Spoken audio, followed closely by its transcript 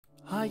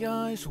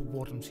guys,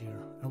 Wartons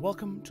here, and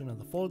welcome to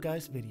another Fall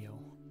Guys video.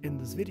 In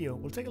this video,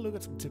 we'll take a look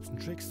at some tips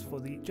and tricks for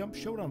the Jump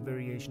Showdown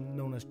variation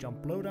known as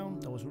Jump Blowdown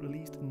that was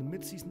released in the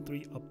mid-season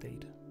 3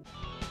 update.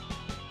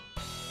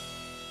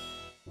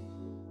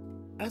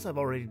 As I've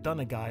already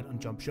done a guide on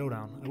Jump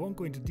Showdown, I won't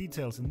go into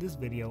details in this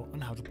video on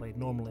how to play it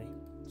normally.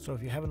 So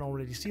if you haven't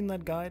already seen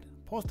that guide,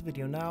 pause the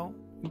video now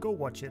and go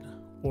watch it,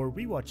 or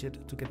rewatch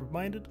it to get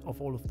reminded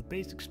of all of the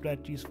basic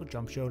strategies for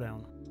Jump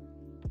Showdown.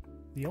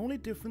 The only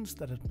difference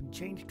that has been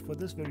changed for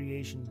this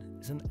variation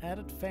is an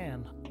added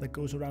fan that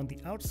goes around the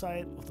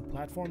outside of the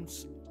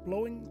platforms,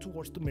 blowing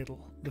towards the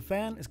middle. The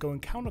fan is going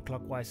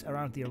counterclockwise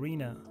around the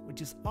arena,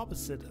 which is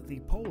opposite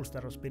the poles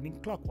that are spinning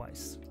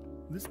clockwise.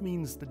 This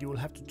means that you will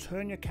have to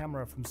turn your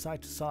camera from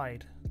side to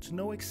side to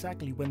know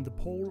exactly when the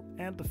pole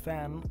and the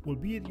fan will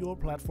be at your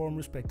platform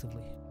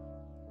respectively.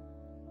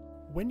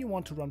 When you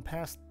want to run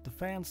past the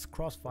fan's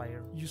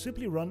crossfire, you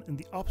simply run in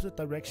the opposite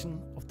direction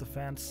of the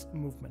fan's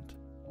movement.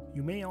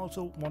 You may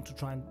also want to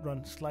try and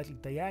run slightly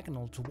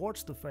diagonal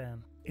towards the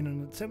fan in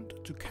an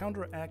attempt to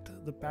counteract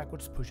the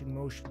backwards pushing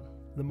motion.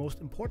 The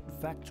most important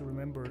fact to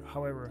remember,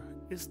 however,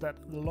 is that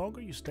the longer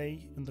you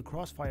stay in the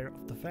crossfire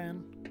of the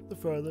fan, the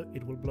further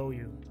it will blow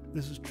you.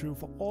 This is true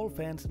for all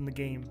fans in the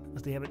game,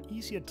 as they have an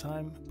easier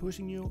time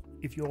pushing you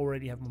if you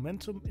already have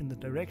momentum in the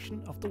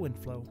direction of the wind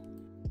flow.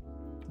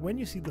 When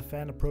you see the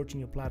fan approaching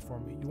your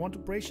platform, you want to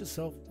brace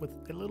yourself with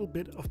a little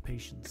bit of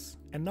patience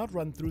and not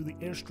run through the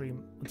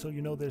airstream until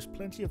you know there's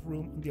plenty of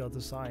room on the other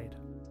side.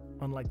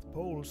 Unlike the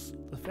poles,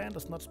 the fan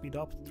does not speed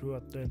up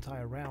throughout the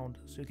entire round,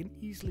 so you can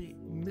easily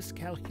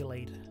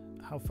miscalculate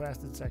how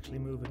fast it's actually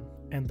moving,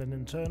 and then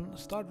in turn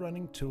start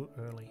running too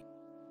early.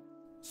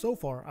 So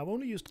far, I've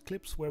only used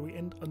clips where we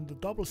end on the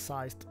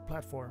double-sized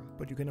platform,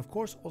 but you can of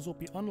course also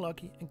be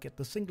unlucky and get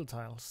the single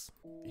tiles.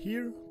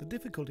 Here, the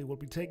difficulty will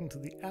be taken to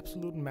the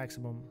absolute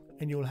maximum,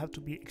 and you will have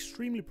to be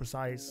extremely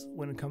precise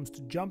when it comes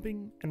to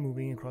jumping and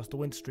moving across the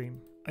wind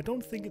stream. I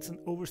don't think it's an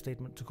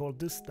overstatement to call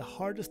this the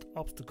hardest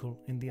obstacle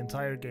in the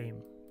entire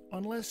game,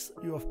 unless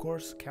you of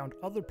course count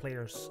other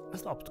players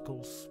as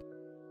obstacles.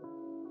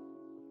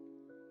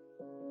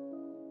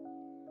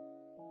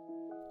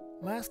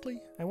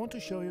 Lastly, I want to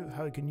show you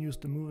how you can use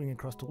the moving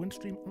across the wind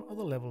stream on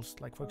other levels,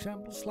 like for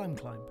example Slime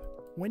Climb.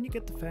 When you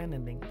get the fan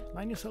ending,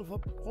 line yourself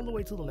up all the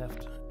way to the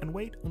left and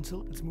wait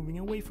until it's moving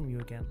away from you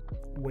again.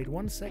 Wait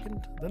 1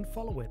 second, then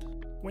follow it.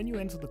 When you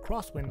enter the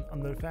crosswind on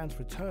the fan's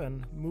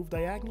return, move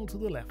diagonal to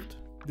the left.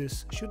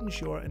 This should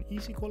ensure an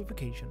easy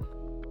qualification.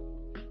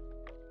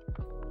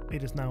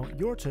 It is now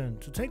your turn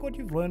to take what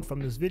you've learned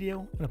from this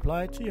video and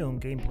apply it to your own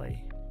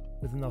gameplay.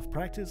 With enough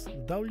practice,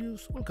 the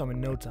W's will come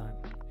in no time.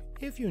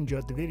 If you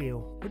enjoyed the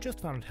video or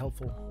just found it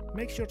helpful,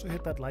 make sure to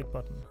hit that like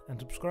button and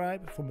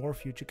subscribe for more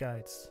future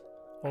guides.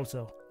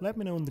 Also, let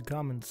me know in the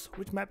comments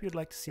which map you'd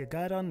like to see a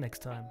guide on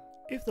next time.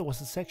 If there was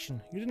a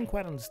section you didn't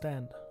quite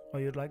understand, or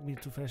you'd like me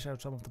to flesh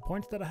out some of the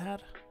points that I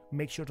had,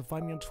 make sure to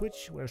find me on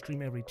Twitch, where I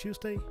stream every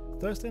Tuesday,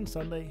 Thursday and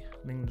Sunday,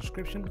 link in the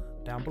description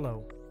down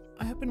below.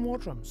 I have been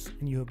Wartons,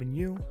 and you have been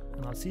you,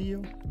 and I'll see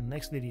you in the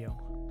next video.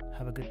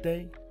 Have a good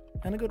day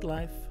and a good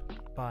life.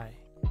 Bye.